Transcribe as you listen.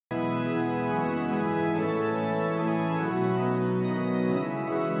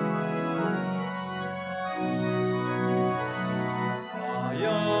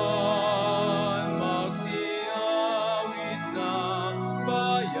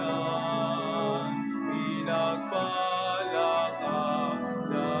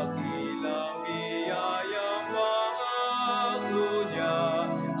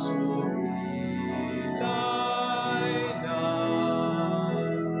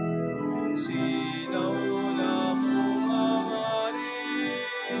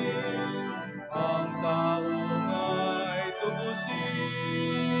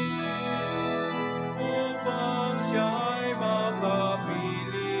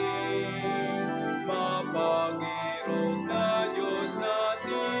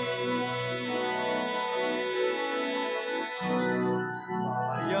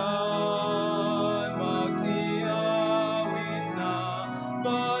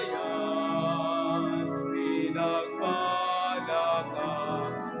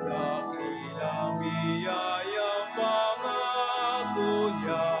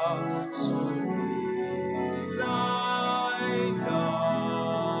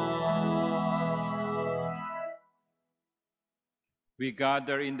We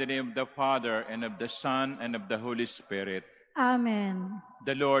gather in the name of the Father, and of the Son, and of the Holy Spirit. Amen.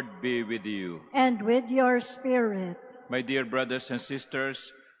 The Lord be with you. And with your spirit. My dear brothers and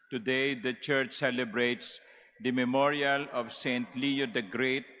sisters, today the Church celebrates the memorial of Saint Leo the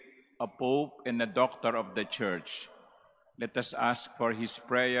Great, a Pope and a Doctor of the Church. Let us ask for his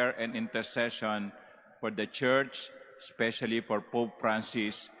prayer and intercession for the Church, especially for Pope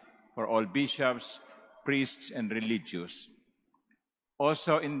Francis, for all bishops, priests, and religious.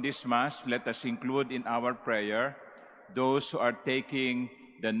 Also in this Mass, let us include in our prayer those who are taking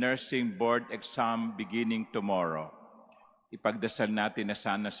the nursing board exam beginning tomorrow. Ipagdasal natin na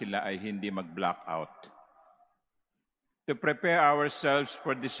sana sila ay hindi mag-blackout. To prepare ourselves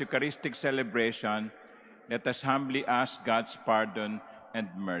for this Eucharistic celebration, let us humbly ask God's pardon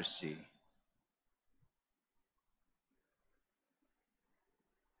and mercy.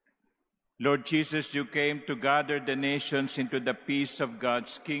 Lord Jesus, you came to gather the nations into the peace of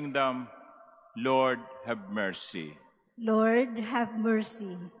God's kingdom. Lord, have mercy. Lord, have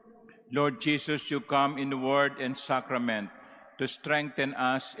mercy. Lord Jesus, you come in word and sacrament to strengthen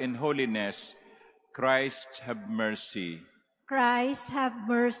us in holiness. Christ, have mercy. Christ, have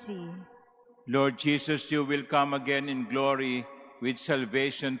mercy. Lord Jesus, you will come again in glory with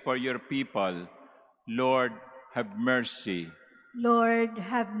salvation for your people. Lord, have mercy. Lord,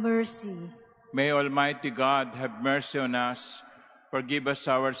 have mercy. May Almighty God have mercy on us, forgive us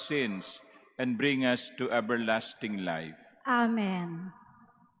our sins, and bring us to everlasting life. Amen.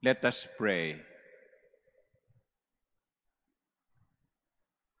 Let us pray.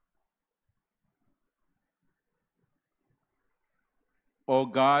 O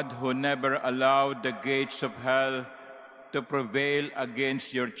God, who never allowed the gates of hell to prevail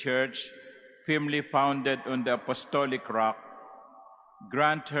against your Church, firmly founded on the apostolic rock,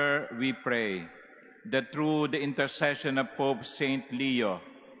 grant her, we pray, that through the intercession of Pope Saint Leo,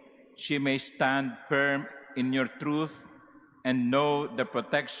 she may stand firm in your truth and know the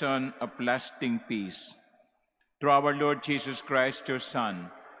protection of lasting peace. Through our Lord Jesus Christ, your Son,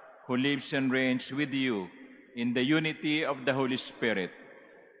 who lives and reigns with you in the unity of the Holy Spirit,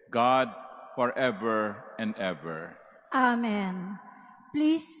 God, forever and ever. Amen.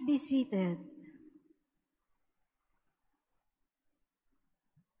 Please be seated.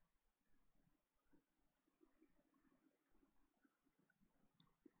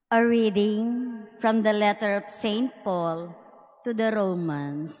 A reading from the letter of St. Paul to the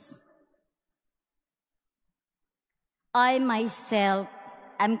Romans. I myself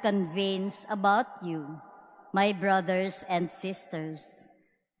am convinced about you, my brothers and sisters,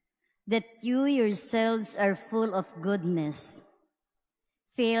 that you yourselves are full of goodness,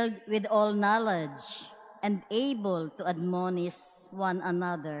 filled with all knowledge, and able to admonish one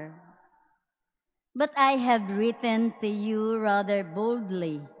another. But I have written to you rather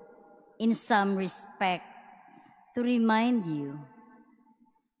boldly, in some respect, to remind you,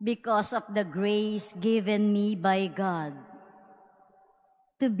 because of the grace given me by God,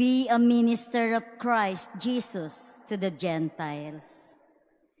 to be a minister of Christ Jesus to the Gentiles,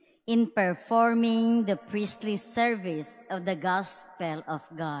 in performing the priestly service of the gospel of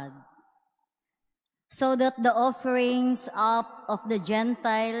God, so that the offerings up of the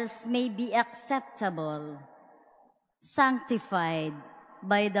Gentiles may be acceptable, sanctified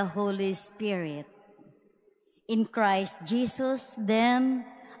by the Holy Spirit. In Christ Jesus, then,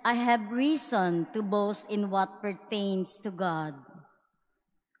 I have reason to boast in what pertains to God.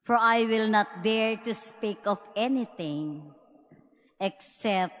 For I will not dare to speak of anything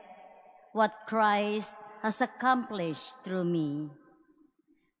except what Christ has accomplished through me,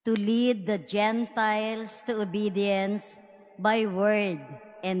 to lead the Gentiles to obedience by word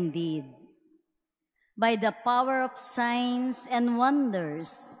and deed, by the power of signs and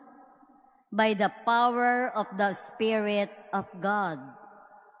wonders, by the power of the Spirit of God,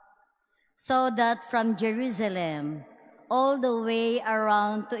 so that from Jerusalem all the way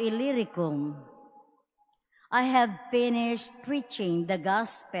around to Illyricum, I have finished preaching the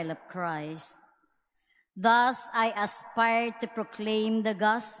gospel of Christ. Thus I aspire to proclaim the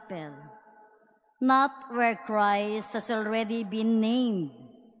gospel, not where Christ has already been named,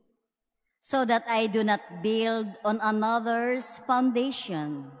 so that I do not build on another's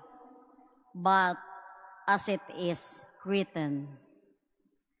foundation, but as it is written,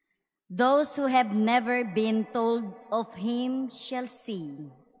 those who have never been told of him shall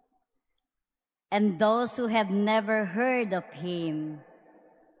see, and those who have never heard of him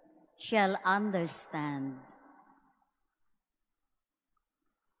shall understand.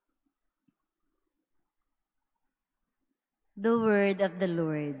 The word of the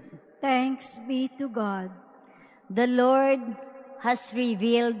Lord. Thanks be to God. The Lord has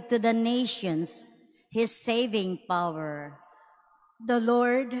revealed to the nations his saving power. The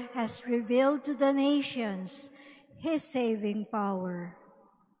Lord has revealed to the nations his saving power.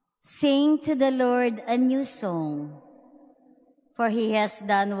 Sing to the Lord a new song, for he has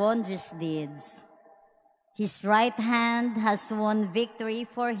done wondrous deeds. His right hand has won victory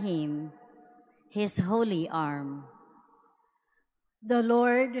for him, his holy arm. The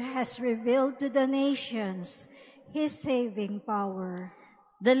Lord has revealed to the nations his saving power.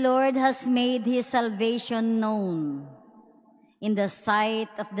 The Lord has made his salvation known. In the sight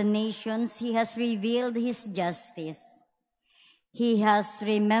of the nations, he has revealed his justice. He has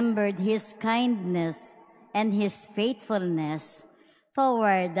remembered his kindness and his faithfulness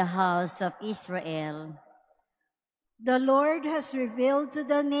toward the house of Israel. The Lord has revealed to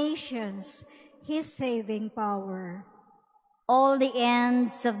the nations his saving power. All the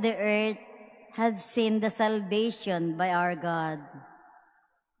ends of the earth have seen the salvation by our God.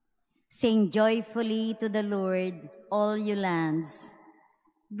 Sing joyfully to the Lord, all you lands.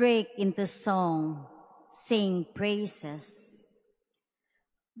 Break into song, sing praises.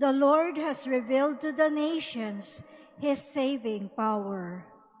 The Lord has revealed to the nations his saving power.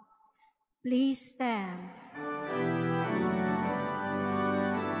 Please stand.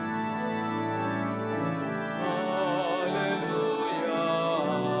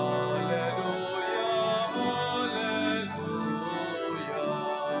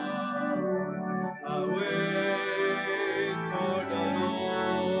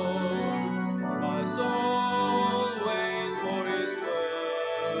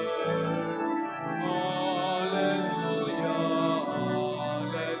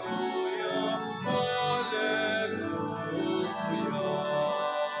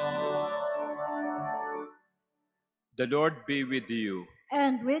 The Lord be with you.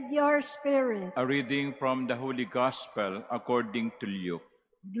 And with your spirit. A reading from the Holy Gospel according to Luke.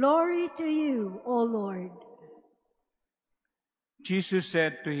 Glory to you, O Lord. Jesus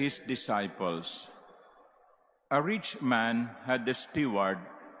said to his disciples, "A rich man had a steward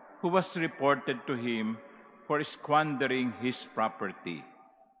who was reported to him for squandering his property.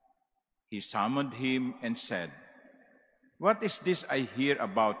 He summoned him and said, 'What is this I hear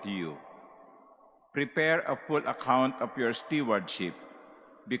about you? Prepare a full account of your stewardship,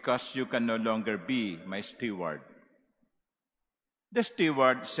 because you can no longer be my steward.' The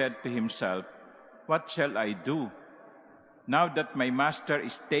steward said to himself, 'What shall I do, now that my master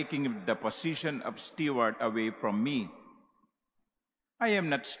is taking the position of steward away from me? I am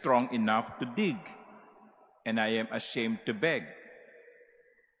not strong enough to dig, and I am ashamed to beg.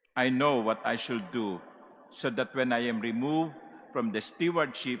 I know what I should do, so that when I am removed from the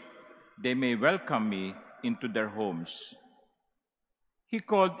stewardship, they may welcome me into their homes.' He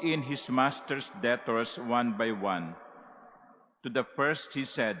called in his master's debtors one by one. To the first he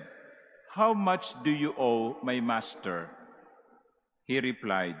said, 'How much do you owe my master?' He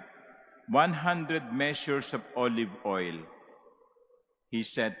replied, 100 measures of olive oil.' He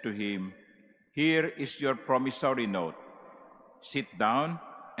said to him, 'Here is your promissory note. Sit down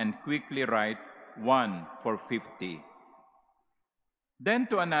and quickly write 1 for 50. Then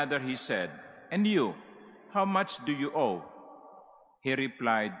to another he said, 'And you, how much do you owe?' He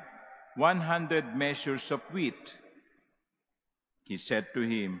replied, 100 measures of wheat.' He said to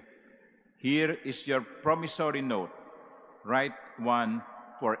him, 'Here is your promissory note. Write 1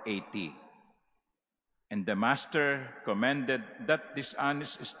 for 80. And the master commended that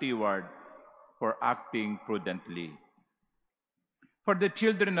dishonest steward for acting prudently. For the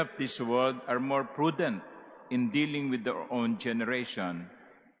children of this world are more prudent in dealing with their own generation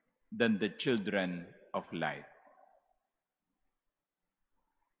than the children of light."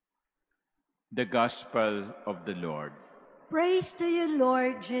 The Gospel of the Lord. Praise to you,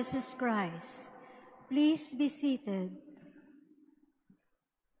 Lord Jesus Christ. Please be seated.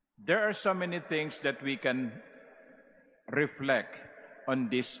 There are so many things that we can reflect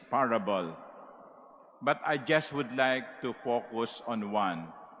on this parable, but I just would like to focus on one,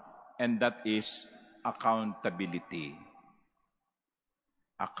 and that is accountability.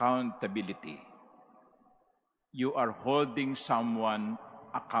 Accountability. You are holding someone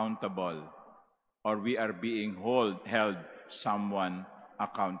accountable, or we are being held someone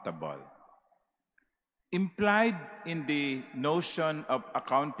accountable. Implied in the notion of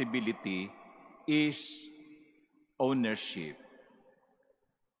accountability is ownership.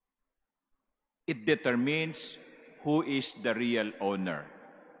 It determines who is the real owner.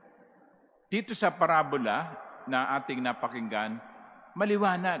 Dito sa parabola na ating napakinggan,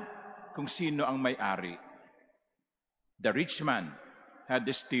 maliwanag kung sino ang may-ari. The rich man had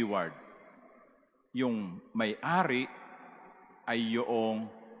a steward. Yung may-ari ay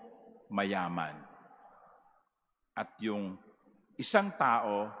yung mayaman. At yung isang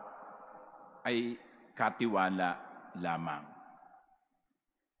tao ay katiwala lamang.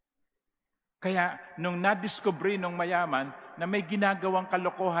 Kaya nung nadiskubre nung mayaman na may ginagawang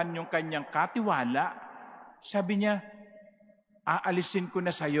kalokohan yung kanyang katiwala, sabi niya, aalisin ko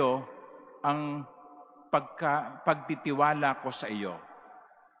na sa iyo ang pagtitiwala ko sa iyo.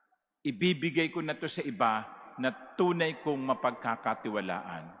 Ibibigay ko na to sa iba na tunay kong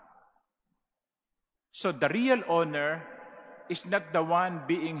mapagkakatiwalaan. So the real honor is not the one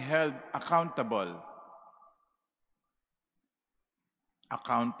being held accountable.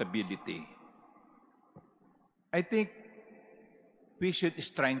 Accountability. I think we should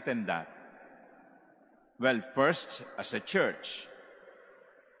strengthen that. Well, first, as a church,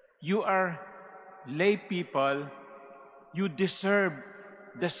 you are lay people, you deserve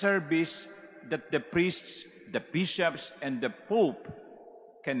the service that the priests, the bishops, and the Pope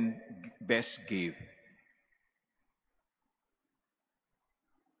can best give.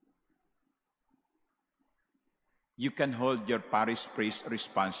 You can hold your parish priest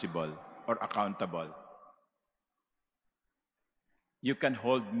responsible or accountable. You can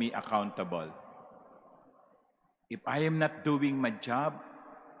hold me accountable. If I am not doing my job,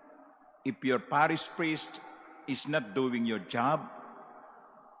 if your parish priest is not doing your job,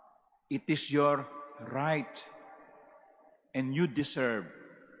 it is your right and you deserve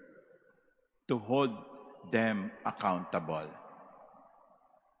to hold them accountable.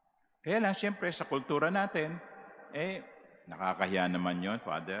 Kaya lang, siyempre, sa kultura natin, nakakahiya naman yon,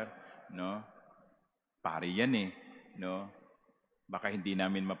 Father, no? Pari yan no? Baka hindi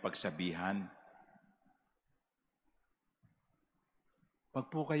namin mapagsabihan. Wag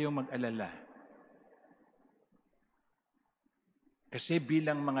po kayong mag-alala. Kasi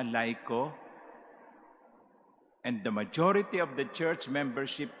bilang mga laiko, and the majority of the church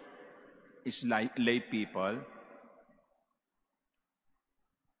membership is lay people,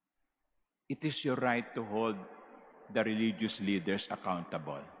 it is your right to hold the religious leaders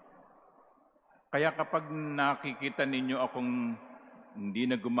accountable. Kaya kapag nakikita ninyo akong hindi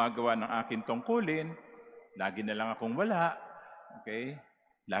na gumagawa ng aking tungkulin, lagi na lang akong wala, okay?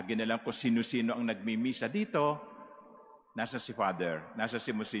 Lagi na lang kung sino-sino ang nagmimisa dito, nasa si Father, nasa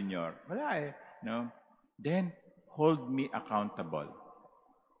si Monsignor, wala no? Then, hold me accountable.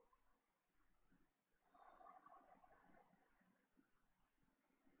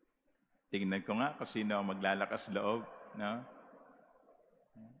 Tingnan ko nga kung sino ang maglalakas loob, no?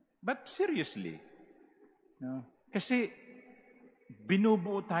 But seriously, no? Kasi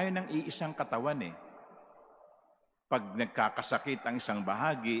binubuo tayo ng iisang katawan Pag nagkakasakit ang isang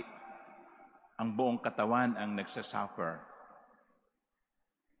bahagi, ang buong katawan ang nagsasuffer.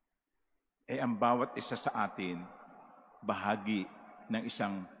 Ang bawat isa sa atin, bahagi ng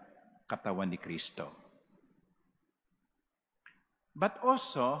isang katawan ni Kristo. But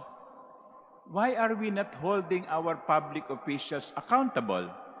also, why are we not holding our public officials accountable?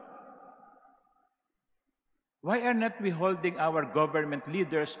 Why are not we holding our government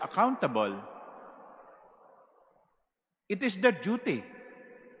leaders accountable? It is their duty.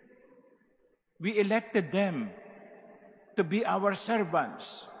 We elected them to be our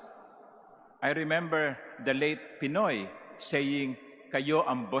servants. I remember the late Pinoy saying, "Kayo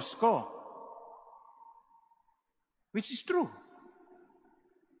ang boss ko." Which is true.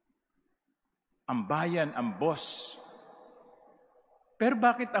 Ang bayan ang boss. Pero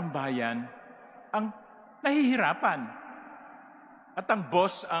bakit ang bayan ang nahihirapan? At ang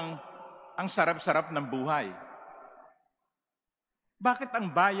boss ang sarap-sarap ng buhay? Bakit ang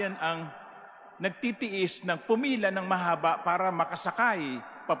bayan ang nagtitiis ng pumila ng mahaba para makasakay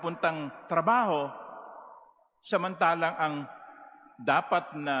papuntang trabaho, samantalang ang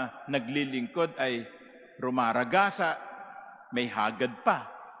dapat na naglilingkod ay rumaragasa, may hagad pa?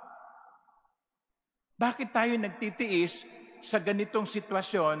 Bakit tayo nagtitiis sa ganitong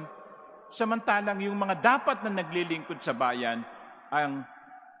sitwasyon, samantalang yung mga dapat na naglilingkod sa bayan ang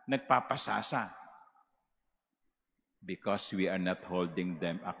nagpapasasa? Because we are not holding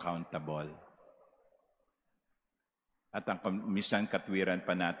them accountable. At ang minsan katwiran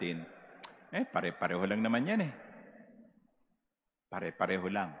pa natin, pare-pareho lang naman yan Pare-pareho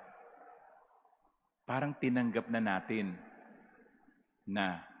lang. Parang tinanggap na natin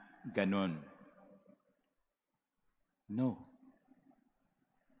na ganun. No.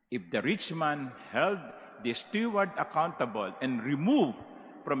 If the rich man held the steward accountable and removed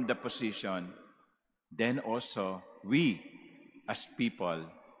from the position, then also we as people,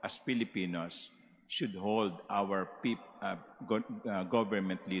 as Filipinos, should hold our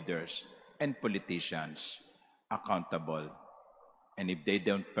government leaders and politicians accountable And if they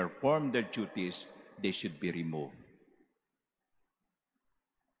don't perform their duties, they should be removed.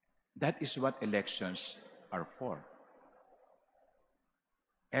 That is what elections are for.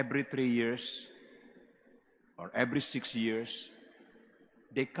 Every 3 years or every 6 years,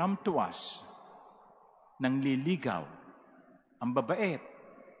 they come to us nang liligaw, ang babait,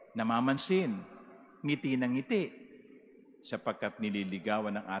 namamansin, ngiti ng ngiti, sapagkat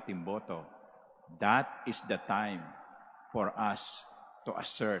nililigawan ng ating boto. That is the time for us to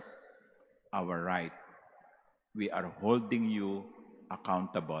assert our right. We are holding you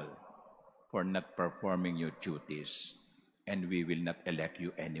accountable for not performing your duties, and we will not elect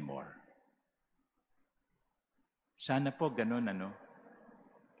you anymore. Sana po ganun,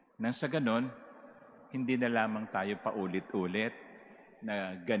 Nang sa ganun, hindi na lamang tayo paulit-ulit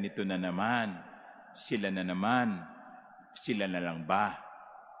na ganito na naman, sila na lang ba?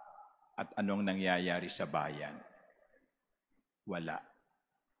 At anong nangyayari sa bayan? Wala.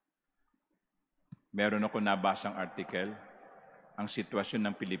 Meron ako nabasang article, ang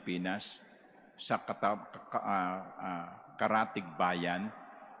sitwasyon ng Pilipinas sa karatig bayan,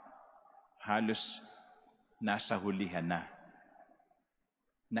 halos nasa hulihan na.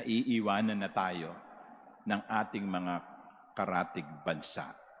 Naiiwanan na tayo ng ating mga karatig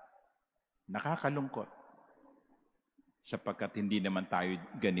bansa. Nakakalungkot, sapagkat hindi naman tayo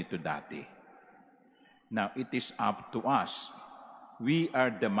ganito dati. Now, it is up to us. We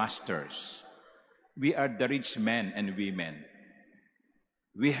are the masters. We are the rich men and women.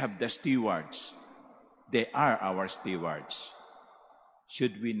 We have the stewards. They are our stewards.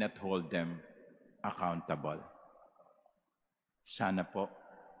 Should we not hold them accountable? Sana po.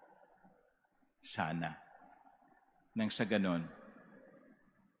 Sana. Nang sa ganon,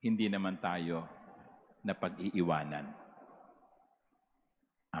 hindi naman tayo napag-iiwanan.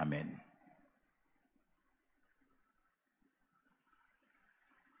 Amen.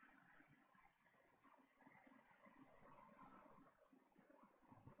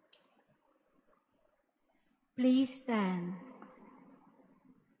 Please stand.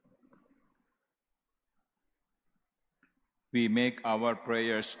 We make our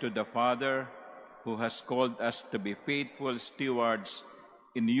prayers to the Father who has called us to be faithful stewards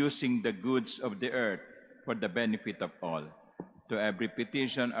in using the goods of the earth for the benefit of all. To every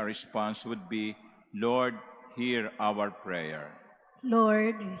petition, our response would be, Lord, hear our prayer.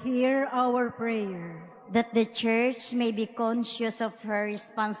 Lord, hear our prayer. That the Church may be conscious of her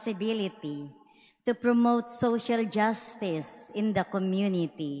responsibility to promote social justice in the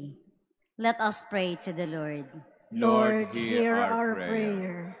community. Let us pray to the Lord. Lord, hear our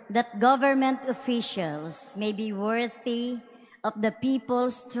prayer. That government officials may be worthy of the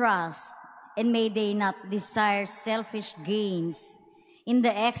people's trust, and may they not desire selfish gains in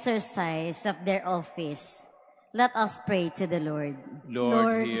the exercise of their office. Let us pray to the Lord.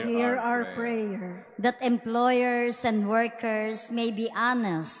 Lord, hear our prayer. That employers and workers may be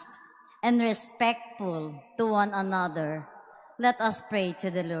honest and respectful to one another. Let us pray to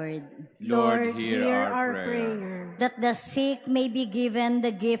the Lord. Lord, hear our prayer. That the sick may be given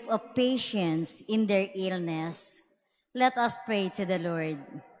the gift of patience in their illness. Let us pray to the Lord.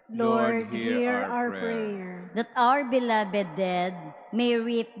 Lord, hear our prayer. That our beloved dead may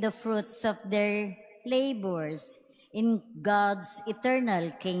reap the fruits of their labors in God's eternal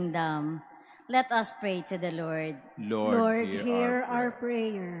kingdom. Let us pray to the Lord. Lord, hear our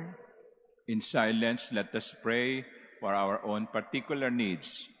prayer. In silence, let us pray for our own particular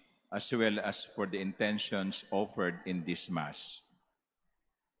needs, as well as for the intentions offered in this Mass.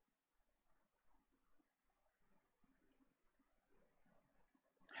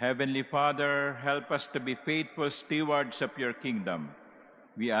 Heavenly Father, help us to be faithful stewards of your kingdom.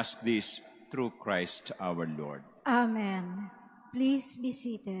 We ask this through Christ our Lord. Amen. Please be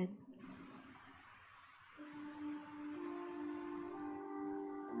seated.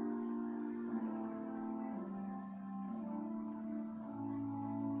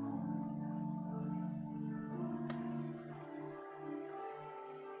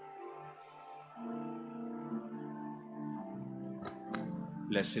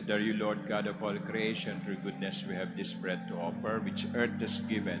 Blessed are you, Lord God of all creation. Through goodness we have this bread to offer, which earth has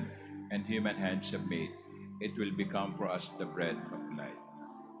given and human hands have made. It will become for us the bread of life.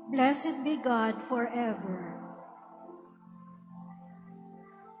 Blessed be God forever.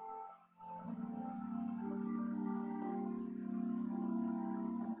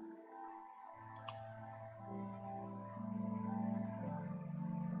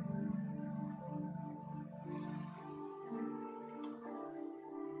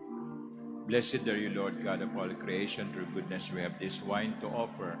 Blessed are you, Lord God of all creation. Through goodness we have this wine to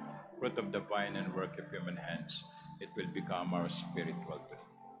offer, fruit of the vine and work of human hands. It will become our spiritual drink.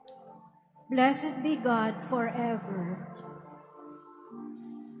 Blessed be God forever.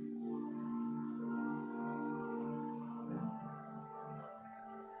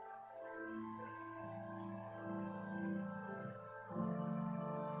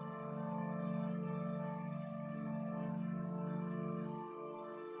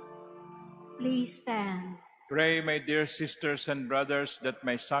 Please stand. Pray, my dear sisters and brothers, that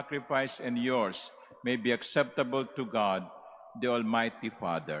my sacrifice and yours may be acceptable to God, the Almighty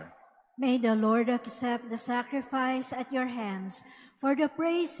Father. May the Lord accept the sacrifice at your hands for the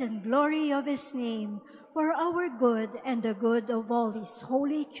praise and glory of his name, for our good and the good of all his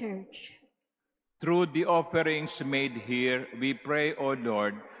holy church. Through the offerings made here, we pray, O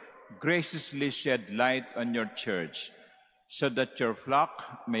Lord, graciously shed light on your church, so that your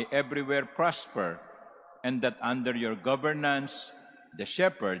flock may everywhere prosper, and that under your governance the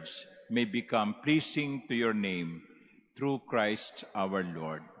shepherds may become pleasing to your name, through Christ our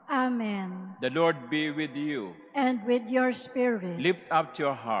Lord. Amen. The Lord be with you. And with your spirit. Lift up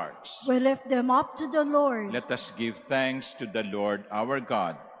your hearts. We lift them up to the Lord. Let us give thanks to the Lord our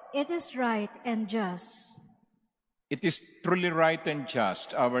God. It is right and just. It is truly right and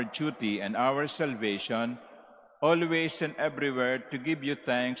just, our duty and our salvation, always and everywhere to give you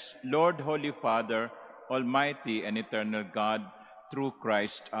thanks, Lord, Holy Father, Almighty and eternal God, through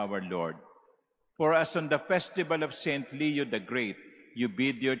Christ our Lord. For as on the festival of Saint Leo the Great, you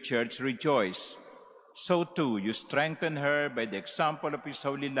bid your church rejoice, so too you strengthen her by the example of his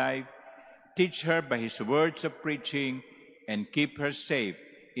holy life, teach her by his words of preaching, and keep her safe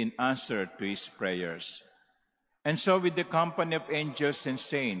in answer to his prayers. And so with the company of angels and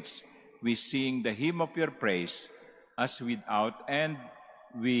saints, we sing the hymn of your praise, as without end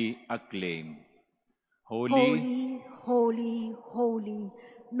we acclaim. Holy, holy, holy,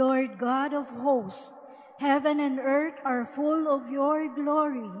 Lord God of hosts, heaven and earth are full of your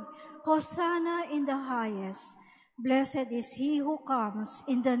glory. Hosanna in the highest. Blessed is he who comes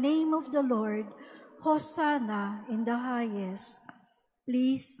in the name of the Lord. Hosanna in the highest.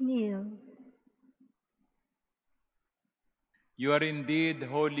 Please kneel. You are indeed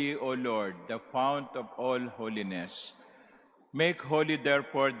holy, O Lord, the fount of all holiness. Make holy,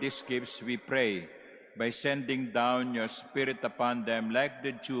 therefore, these gifts, we pray, by sending down your Spirit upon them like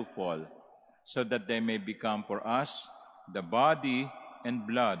the dewfall, so that they may become for us the body and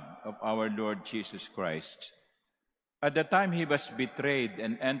blood of our Lord Jesus Christ. At the time he was betrayed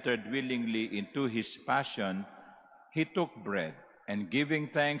and entered willingly into his passion, he took bread, and giving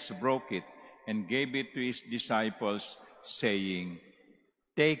thanks, broke it, and gave it to his disciples, saying,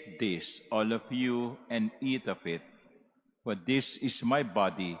 "Take this, all of you, and eat of it, for this is my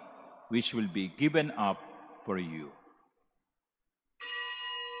body, which will be given up for you."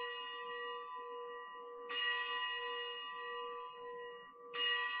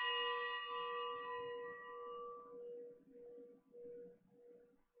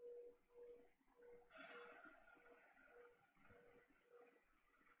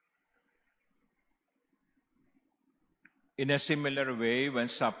 In a similar way, when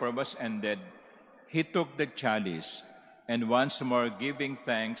supper was ended, he took the chalice, and once more giving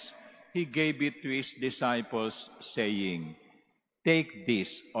thanks, he gave it to his disciples, saying, "Take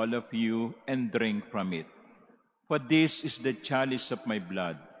this, all of you, and drink from it. For this is the chalice of my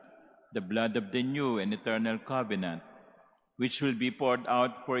blood, the blood of the new and eternal covenant, which will be poured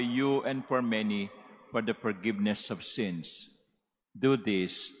out for you and for many for the forgiveness of sins. Do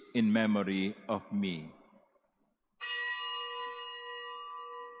this in memory of me."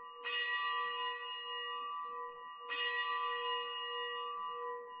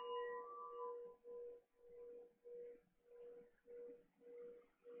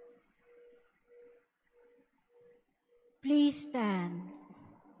 Please stand.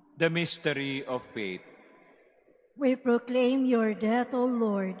 The mystery of faith. We proclaim your death, O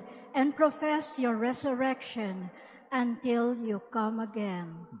Lord, and profess your resurrection until you come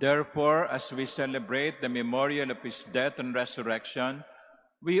again. Therefore, as we celebrate the memorial of his death and resurrection,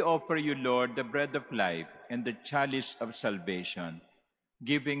 we offer you, Lord, the bread of life and the chalice of salvation,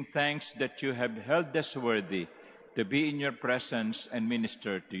 giving thanks that you have held us worthy to be in your presence and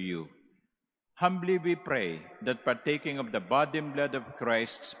minister to you. Humbly we pray that partaking of the body and blood of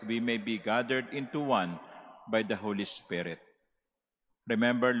Christ, we may be gathered into one by the Holy Spirit.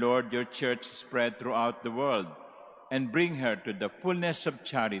 Remember, Lord, your church spread throughout the world, and bring her to the fullness of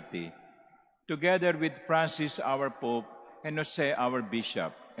charity, together with Francis our Pope, and Jose our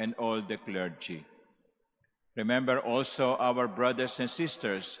Bishop, and all the clergy. Remember also our brothers and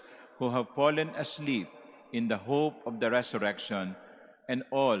sisters who have fallen asleep in the hope of the resurrection, and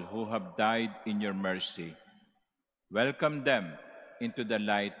all who have died in your mercy. Welcome them into the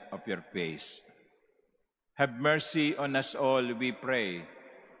light of your face. Have mercy on us all, we pray,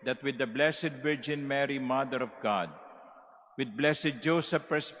 that with the Blessed Virgin Mary, Mother of God, with Blessed Joseph,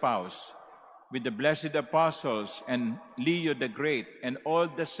 her spouse, with the blessed apostles and Leo the Great and all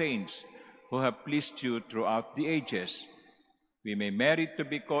the saints who have pleased you throughout the ages, we may merit to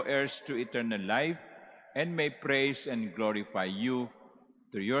be co-heirs to eternal life and may praise and glorify you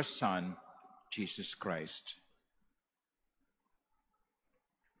through your Son, Jesus Christ.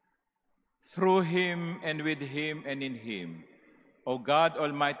 Through him and with him and in him, O God,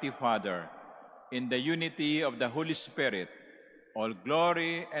 Almighty Father, in the unity of the Holy Spirit, all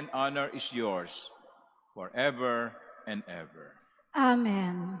glory and honor is yours forever and ever.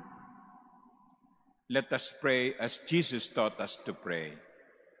 Amen. Let us pray as Jesus taught us to pray.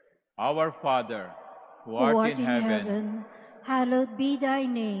 Our Father, who art in heaven, hallowed be thy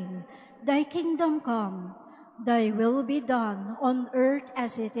name. Thy kingdom come, thy will be done on earth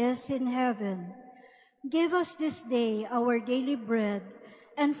as it is in heaven. Give us this day our daily bread,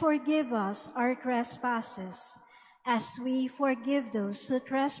 and forgive us our trespasses, as we forgive those who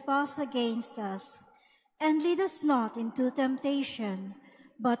trespass against us. And lead us not into temptation,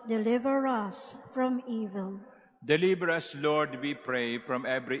 but deliver us from evil. Deliver us, Lord, we pray, from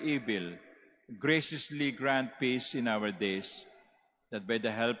every evil. Graciously grant peace in our days, that by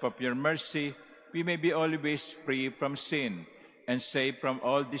the help of your mercy we may be always free from sin and safe from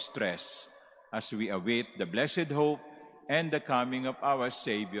all distress, as we await the blessed hope and the coming of our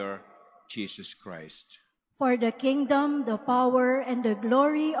Savior, Jesus Christ. For the kingdom, the power, and the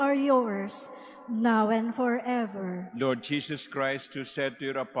glory are yours, now and forever. Lord Jesus Christ, who said to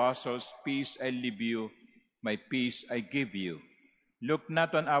your apostles, "Peace I leave you, my peace I give you," look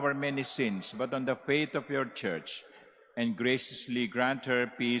not on our many sins, but on the faith of your church, and graciously grant her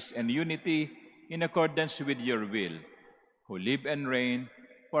peace and unity in accordance with your will, who live and reign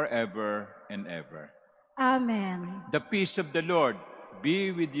forever and ever. Amen. The peace of the Lord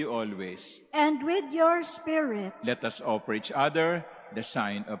be with you always. And with your spirit. Let us offer each other the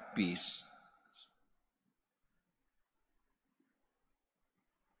sign of peace.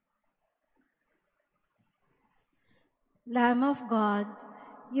 Lamb of God,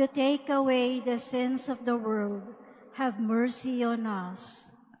 you take away the sins of the world, have mercy on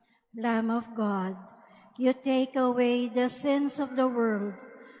us. Lamb of God, you take away the sins of the world,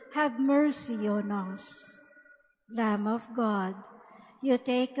 have mercy on us. Lamb of God, you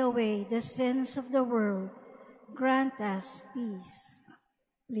take away the sins of the world, grant us peace.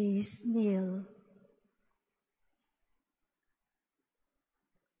 Please kneel.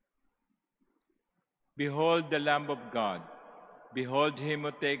 Behold the Lamb of God. Behold him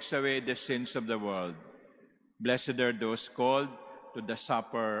who takes away the sins of the world. Blessed are those called to the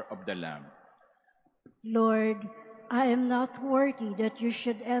supper of the Lamb. Lord, I am not worthy that you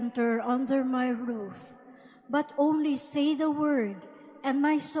should enter under my roof, but only say the word, and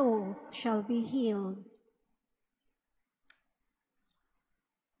my soul shall be healed.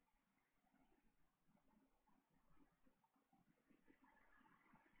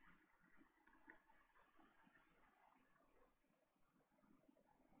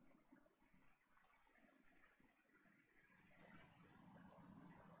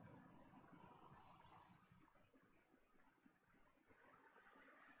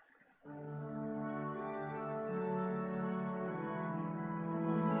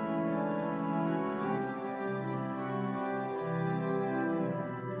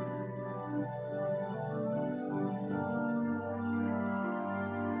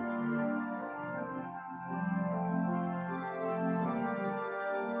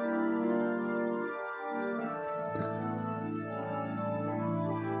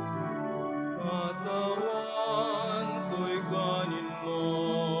 Katawan ko'y kanin mo,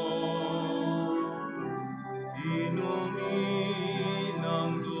 inumin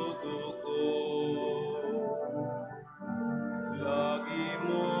ang dugo ko. Lagi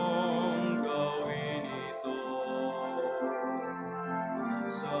mong gawin ito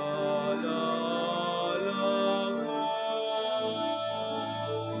sa alala ko.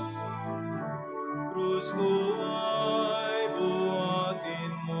 Krus ko ay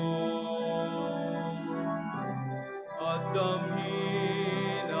buhatin mo, at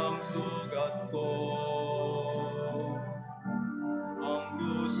damhin ang sugat ko. Ang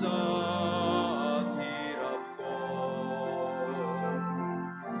dusa at hirap ko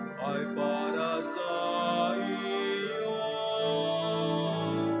ay para sa iyo,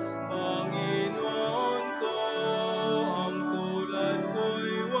 Panginoon ko. Ang tulad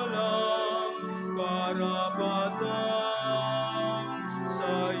ko'y walang karapatan,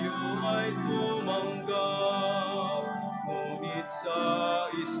 sa'yo ay tumanggap.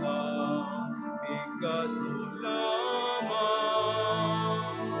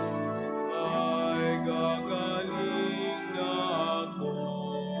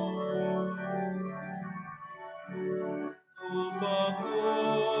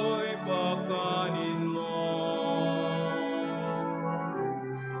 pako'y pagkanin mo.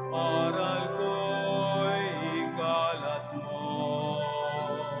 Aral ko'y ikalat mo.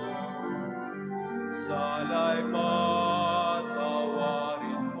 Sala'y patawarin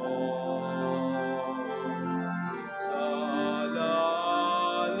mo. Sa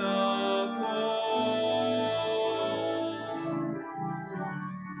alaala ko,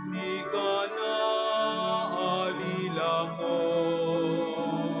 di ka na alila ko.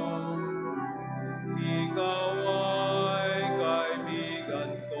 Ikaw ay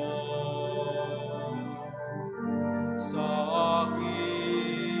kaibigan ko. Sa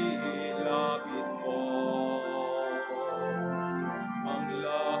akin ilapit mo ang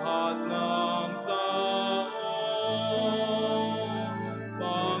lahat ng tao.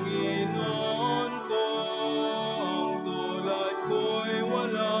 Panginoon ko, ang tulad ko'y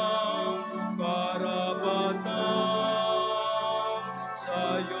walang karapatan.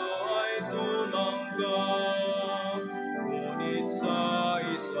 Sa'yo ay tumanggap, ngunit sa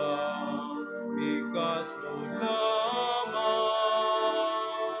isang bigkas mo lamang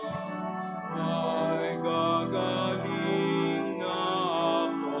ay gagaling na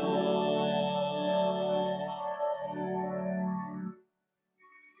ako.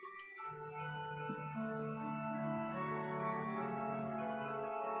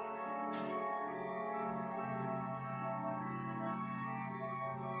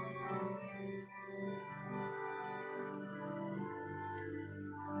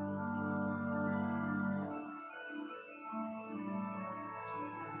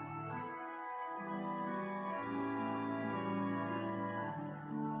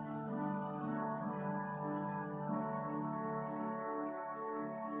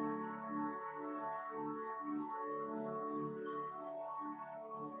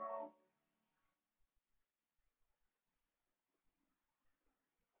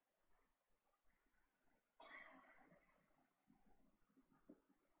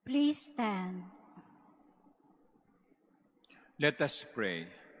 Please stand. Let us pray.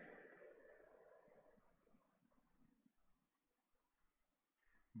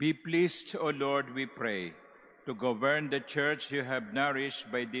 Be pleased, O Lord, we pray, to govern the church you have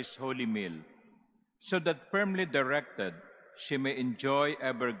nourished by this holy meal, so that firmly directed, she may enjoy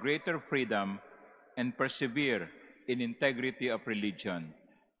ever greater freedom and persevere in integrity of religion,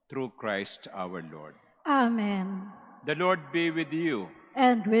 through Christ our Lord. Amen. The Lord be with you,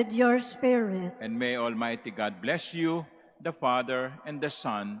 And with your spirit. and may Almighty God bless you, the Father, and the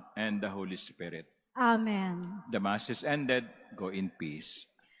Son, and the Holy Spirit. Amen. The Mass is ended. Go in peace.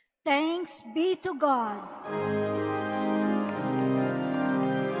 Thanks be to God.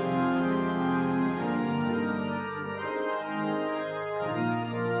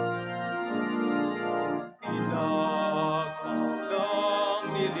 Pinagpalang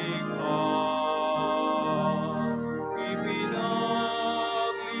nilikha,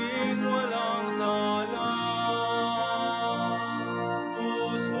 ipinagling walang sala,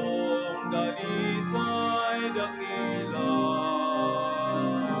 pusong dalisay dakila.